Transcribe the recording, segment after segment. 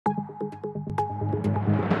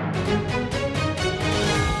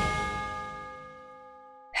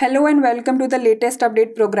Hello and welcome to the latest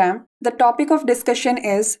update program. The topic of discussion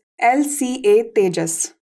is LCA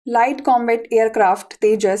Tejas. Light Combat Aircraft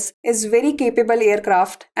Tejas is very capable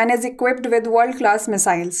aircraft and is equipped with world-class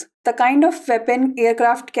missiles. The kind of weapon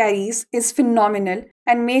aircraft carries is phenomenal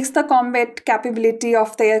and makes the combat capability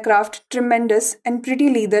of the aircraft tremendous and pretty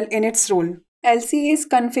lethal in its role. LCA is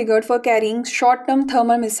configured for carrying short-term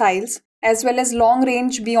thermal missiles as well as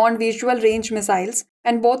long-range beyond visual range missiles,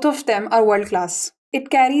 and both of them are world-class. It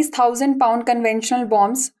carries 1,000-pound conventional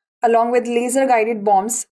bombs along with laser-guided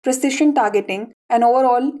bombs, precision targeting, and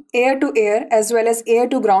overall air-to-air as well as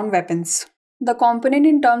air-to-ground weapons. The component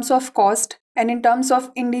in terms of cost and in terms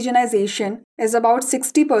of indigenization is about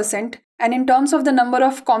 60%, and in terms of the number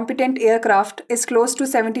of competent aircraft is close to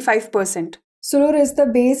 75%. Surur is the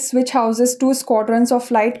base which houses 2 squadrons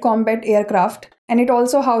of light combat aircraft, and it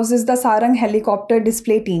also houses the Sarang helicopter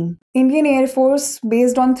display team. Indian Air Force,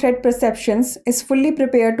 based on threat perceptions, is fully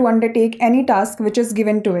prepared to undertake any task which is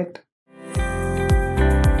given to it.